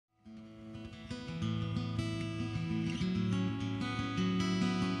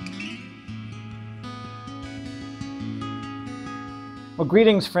Well,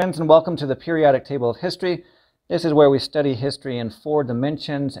 greetings, friends, and welcome to the Periodic Table of History. This is where we study history in 4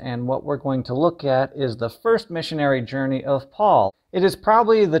 dimensions, and what we're going to look at is the first missionary journey of Paul. It is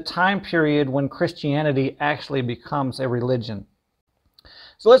probably the time period when Christianity actually becomes a religion.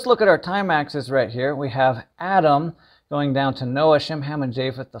 So let's look at our time axis right here. We have Adam going down to Noah, Shem, Ham, and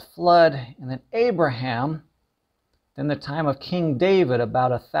Japheth, the flood, and then Abraham, then the time of King David, about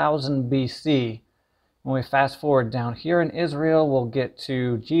 1000 BC. When we fast forward down here in Israel, we'll get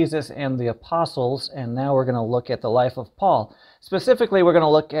to Jesus and the apostles, and now we're going to look at the life of Paul. Specifically, we're going to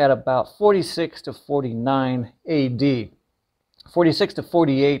look at about 46 to 49 AD. 46 to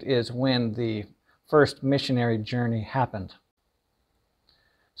 48 is when the first missionary journey happened.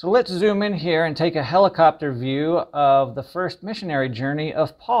 So let's zoom in here and take a helicopter view of the first missionary journey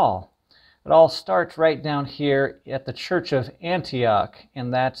of Paul. It all starts right down here at the Church of Antioch,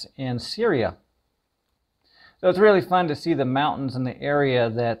 and that's in Syria. So it's really fun to see the mountains in the area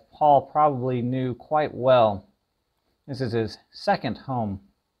that Paul probably knew quite well. This is his second home.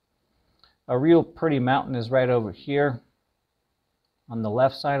 A real pretty mountain is right over here on the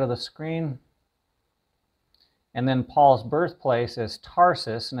left side of the screen. And then Paul's birthplace is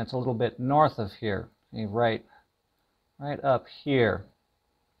Tarsus, and it's a little bit north of here. Right up here.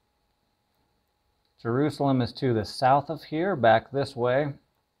 Jerusalem is to the south of here, back this way.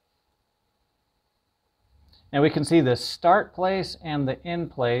 And we can see the start place and the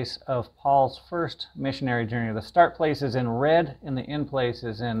end place of Paul's first missionary journey. The start place is in red and the end place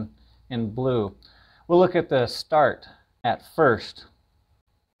is in blue. We'll look at the start at first.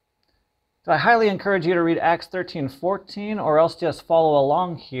 So I highly encourage you to read Acts 13:14, or else just follow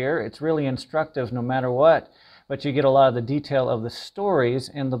along here. It's really instructive no matter what, but you get a lot of the detail of the stories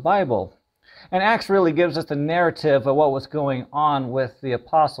in the Bible. And Acts really gives us the narrative of what was going on with the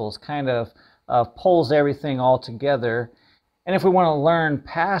apostles, kind of pulls everything all together. And if we want to learn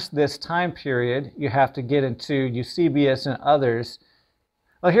past this time period, you have to get into Eusebius and others.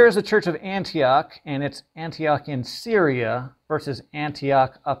 Well, here's the Church of Antioch, and it's Antioch in Syria versus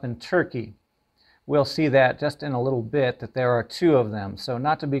Antioch up in Turkey. We'll see that just in a little bit, that there are two of them. So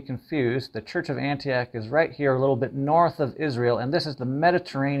not to be confused, the Church of Antioch is right here a little bit north of Israel, and this is the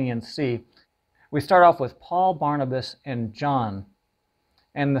Mediterranean Sea. We start off with Paul, Barnabas, and John.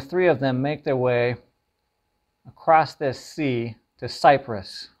 And the three of them make their way across this sea to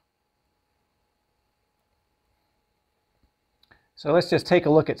Cyprus. So let's just take a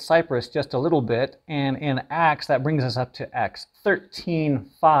look at Cyprus just a little bit. And in Acts, that brings us up to Acts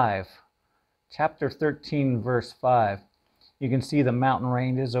 13:5. Chapter 13, verse 5. You can see the mountain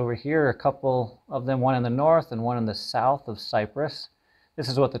ranges over here, a couple of them, one in the north and one in the south of Cyprus. This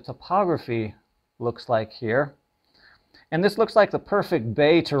is what the topography looks like here. And this looks like the perfect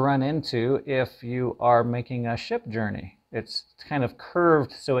bay to run into if you are making a ship journey. It's kind of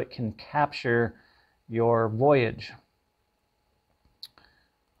curved so it can capture your voyage.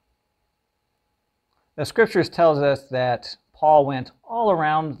 The scriptures tells us that Paul went all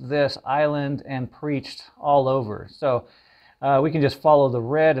around this island and preached all over. So we can just follow the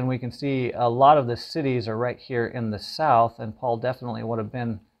red and we can see a lot of the cities are right here in the south, and Paul definitely would have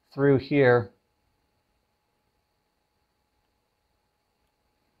been through here.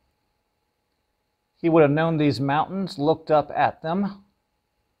 He would have known these mountains, looked up at them.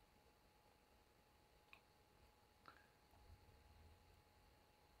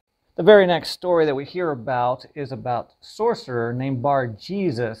 The very next story that we hear about is about a sorcerer named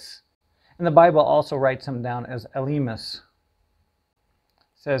Bar-Jesus. And the Bible also writes him down as Elymas.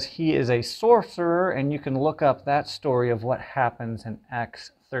 It says he is a sorcerer, and you can look up that story of what happens in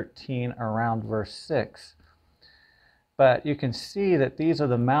Acts 13 around verse 6. But you can see that these are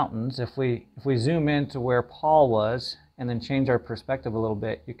the mountains. If we zoom into where Paul was and then change our perspective a little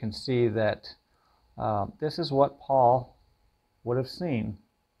bit, you can see that this is what Paul would have seen.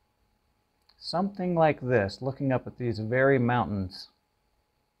 Something like this, looking up at these very mountains.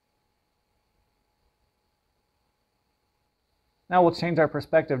 Now we'll change our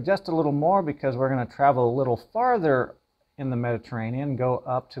perspective just a little more, because we're going to travel a little farther in the Mediterranean, go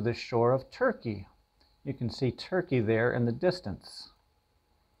up to the shore of Turkey. You can see Turkey there in the distance.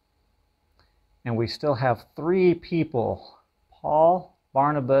 And we still have 3 people, Paul,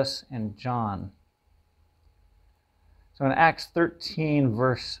 Barnabas, and John. So in Acts 13,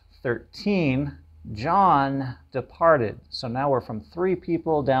 verse 13, John departed. So now we're from 3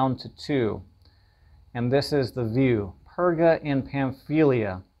 people down to 2. And this is the view. Perga in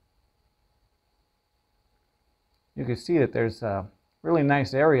Pamphylia. You can see that there's a really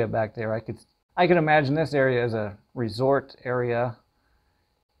nice area back there. I could imagine this area as a resort area.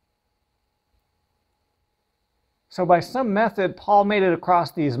 So by some method, Paul made it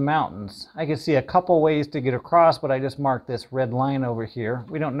across these mountains. I can see a couple ways to get across, but I just marked this red line over here.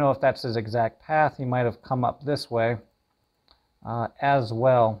 We don't know if that's his exact path. He might have come up this way as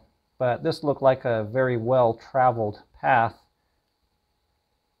well. But this looked like a very well-traveled path.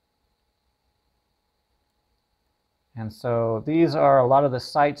 And so these are a lot of the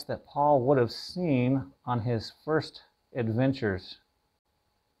sites that Paul would have seen on his first adventures.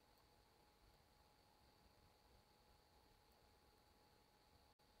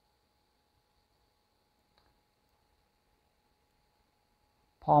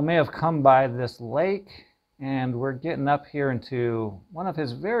 Paul may have come by this lake, and we're getting up here into one of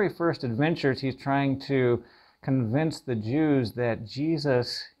his very first adventures. He's trying to convince the Jews that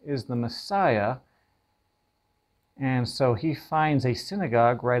Jesus is the Messiah. And so he finds a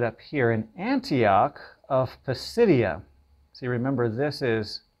synagogue right up here in Antioch of Pisidia. See, remember, this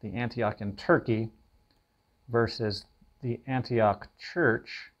is the Antioch in Turkey versus the Antioch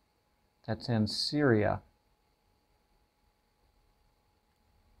church that's in Syria.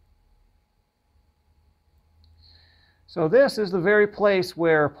 So this is the very place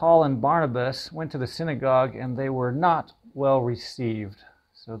where Paul and Barnabas went to the synagogue, and they were not well received.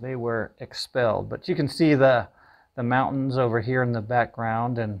 So they were expelled. But you can see the mountains over here in the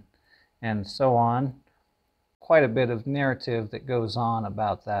background and so on. Quite a bit of narrative that goes on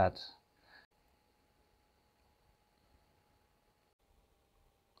about that.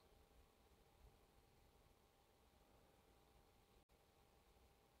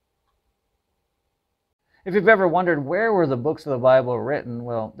 If you've ever wondered where were the books of the Bible written,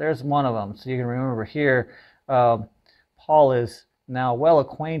 well, there's one of them. So you can remember here, Paul is now well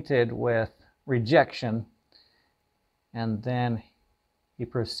acquainted with rejection, and then he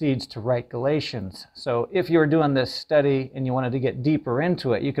proceeds to write Galatians. So if you were doing this study and you wanted to get deeper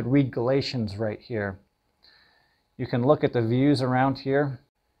into it, you could read Galatians right here. You can look at the views around here.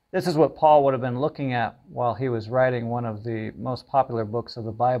 This is what Paul would have been looking at while he was writing one of the most popular books of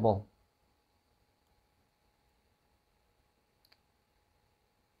the Bible.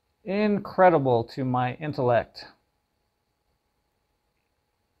 Incredible to my intellect.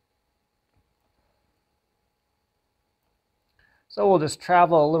 So we'll just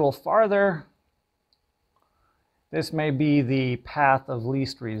travel a little farther. This may be the path of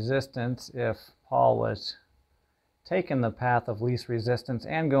least resistance if Paul was taking the path of least resistance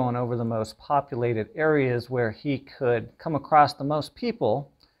and going over the most populated areas where he could come across the most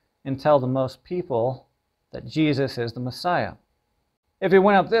people and tell the most people that Jesus is the Messiah. If he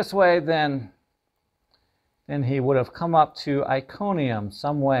went up this way, then he would have come up to Iconium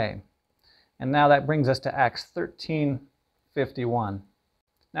some way. And now that brings us to Acts 13:51.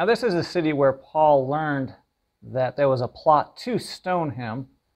 Now this is a city where Paul learned that there was a plot to stone him.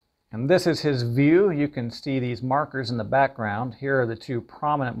 And this is his view. You can see these markers in the background. Here are the two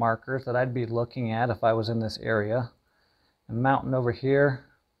prominent markers that I'd be looking at if I was in this area. A mountain over here,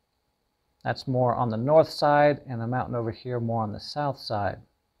 that's more on the north side, and a mountain over here more on the south side.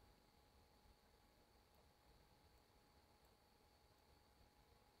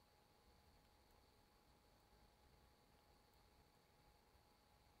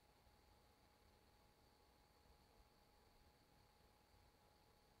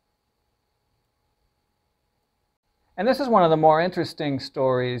 And this is one of the more interesting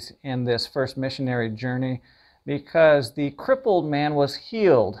stories in this first missionary journey, because the crippled man was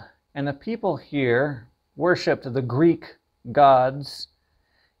healed. And the people here worshipped the Greek gods,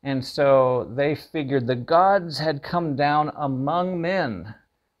 and so they figured the gods had come down among men.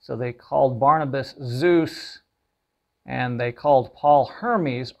 So they called Barnabas Zeus, and they called Paul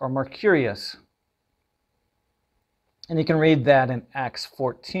Hermes or Mercurius. And you can read that in Acts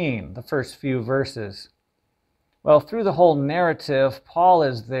 14, the first few verses. Well, through the whole narrative, Paul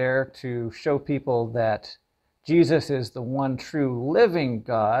is there to show people that Jesus is the one true living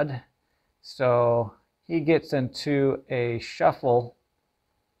God. So he gets into a shuffle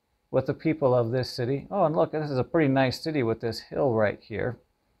with the people of this city. Oh, and look, this is a pretty nice city with this hill right here.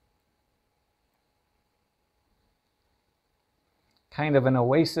 Kind of an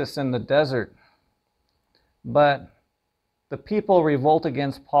oasis in the desert. But the people revolt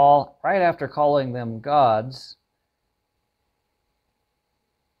against Paul right after calling them gods.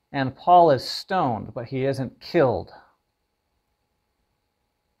 And Paul is stoned, but he isn't killed.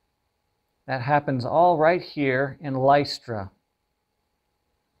 That happens all right here in Lystra.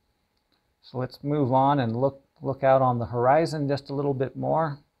 So let's move on and look out on the horizon just a little bit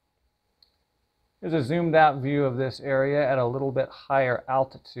more. Here's a zoomed out view of this area at a little bit higher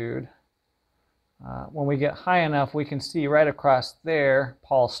altitude. When we get high enough, we can see right across there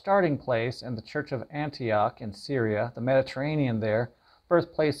Paul's starting place and the church of Antioch in Syria, the Mediterranean there,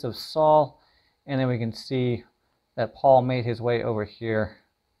 birthplace of Saul, and then we can see that Paul made his way over here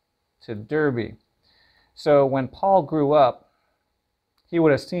to Derbe. So when Paul grew up, he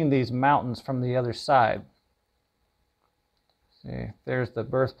would have seen these mountains from the other side. See, there's the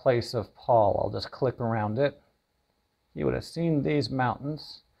birthplace of Paul. I'll just click around it. He would have seen these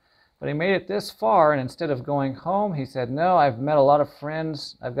mountains. But he made it this far, and instead of going home, he said, no, I've met a lot of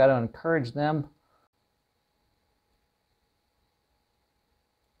friends. I've got to encourage them.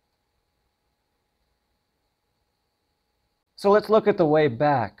 So let's look at the way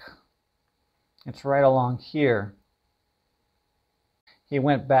back. It's right along here. He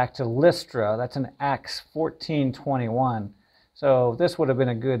went back to Lystra. That's in Acts 14:21. So this would have been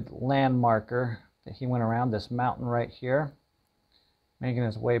a good landmarker that he went around this mountain right here, making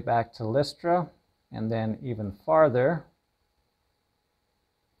his way back to Lystra, and then even farther,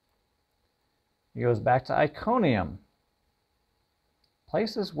 he goes back to Iconium,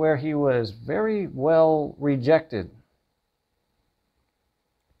 places where he was very well rejected.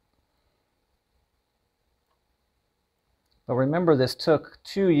 But remember, this took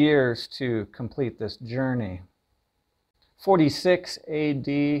 2 years to complete this journey. 46 AD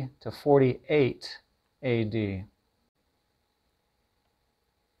to 48 AD.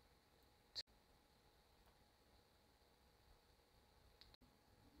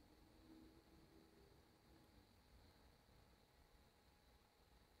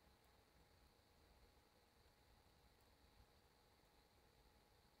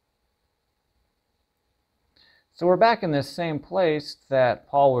 So we're back in this same place that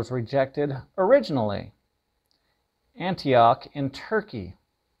Paul was rejected originally. Antioch in Turkey.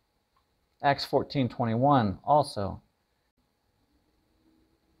 Acts 14:21 also.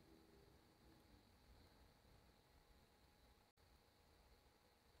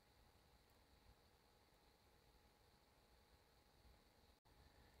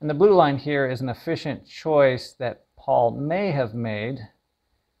 And the blue line here is an efficient choice that Paul may have made.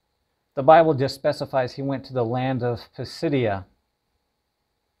 The Bible just specifies he went to the land of Pisidia.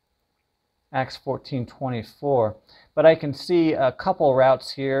 Acts 14:24. But I can see a couple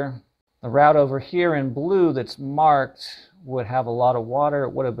routes here. The route over here in blue that's marked would have a lot of water.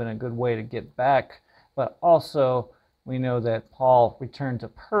 It would have been a good way to get back. But also, we know that Paul returned to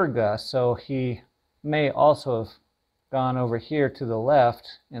Perga, so he may also have gone over here to the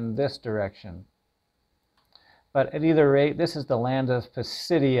left in this direction. But at either rate, this is the land of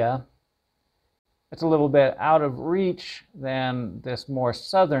Pisidia. It's a little bit out of reach than this more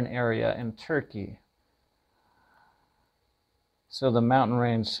southern area in Turkey. So the mountain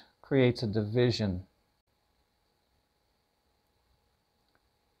range creates a division.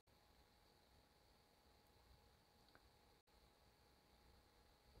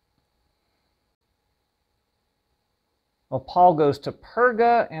 Well, Paul goes to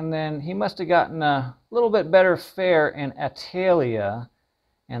Perga, and then he must have gotten a little bit better fare in Attalia,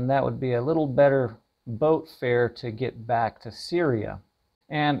 and that would be a little better boat fare to get back to Syria.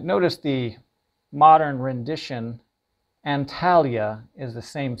 And notice the modern rendition, Antalya is the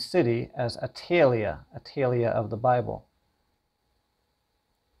same city as Attalia, Attalia of the Bible.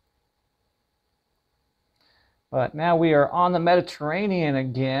 But now we are on the Mediterranean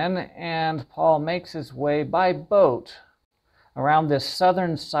again, and Paul makes his way by boat around this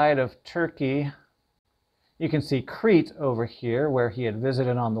southern side of Turkey. You can see Crete over here, where he had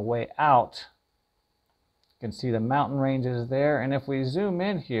visited on the way out. You can see the mountain ranges there, and if we zoom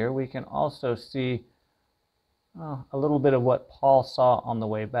in here, we can also see a little bit of what Paul saw on the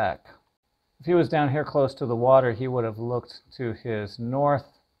way back. If he was down here close to the water, he would have looked to his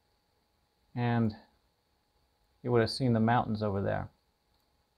north, and he would have seen the mountains over there.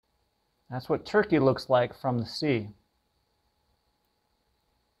 That's what Turkey looks like from the sea.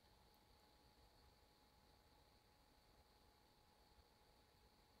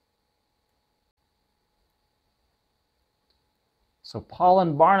 So Paul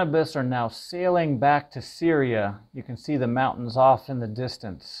and Barnabas are now sailing back to Syria. You can see the mountains off in the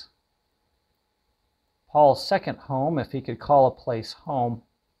distance. Paul's second home, if he could call a place home.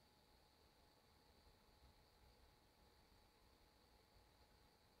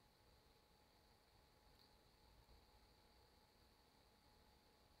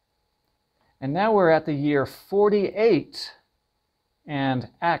 And now we're at the year 48 and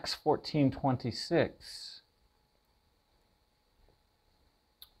Acts 14:26.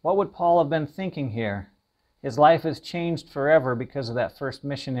 What would Paul have been thinking here? His life has changed forever because of that first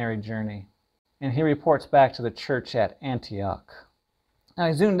missionary journey. And he reports back to the church at Antioch. Now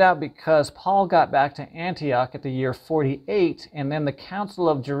I zoomed out because Paul got back to Antioch at the year 48, and then the Council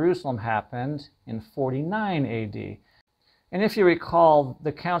of Jerusalem happened in 49 AD. And if you recall,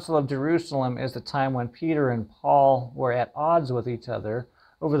 the Council of Jerusalem is the time when Peter and Paul were at odds with each other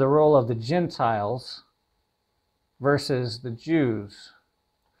over the role of the Gentiles versus the Jews.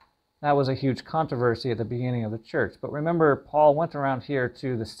 That was a huge controversy at the beginning of the church. But remember, Paul went around here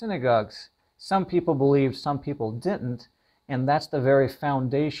to the synagogues. Some people believed, some people didn't. And that's the very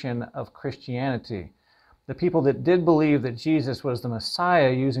foundation of Christianity. The people that did believe that Jesus was the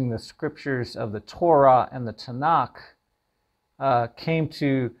Messiah using the scriptures of the Torah and the Tanakh came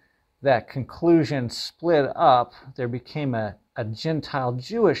to that conclusion, split up. There became a Gentile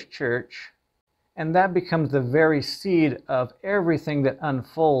Jewish church, and that becomes the very seed of everything that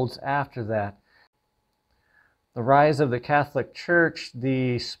unfolds after that. The rise of the Catholic Church,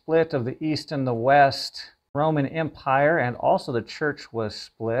 the split of the East and the West, Roman Empire, and also the church was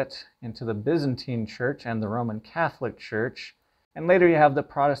split into the Byzantine Church and the Roman Catholic Church. And later you have the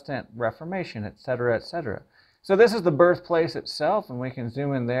Protestant Reformation, etc., etc. So this is the birthplace itself, and we can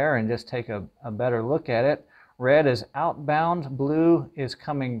zoom in there and just take a better look at it. Red is outbound, blue is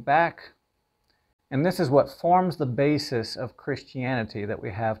coming back. And this is what forms the basis of Christianity that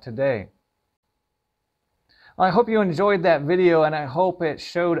we have today. Well, I hope you enjoyed that video, and I hope it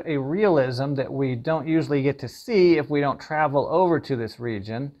showed a realism that we don't usually get to see if we don't travel over to this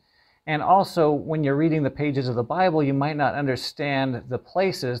region. And also, when you're reading the pages of the Bible, you might not understand the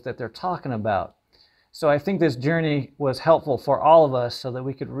places that they're talking about. So I think this journey was helpful for all of us so that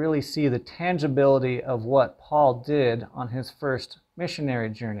we could really see the tangibility of what Paul did on his first missionary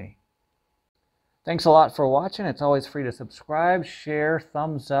journey. Thanks a lot for watching. It's always free to subscribe, share,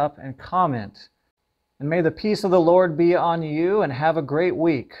 thumbs up, and comment. And may the peace of the Lord be on you, and have a great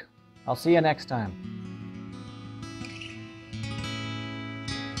week. I'll see you next time.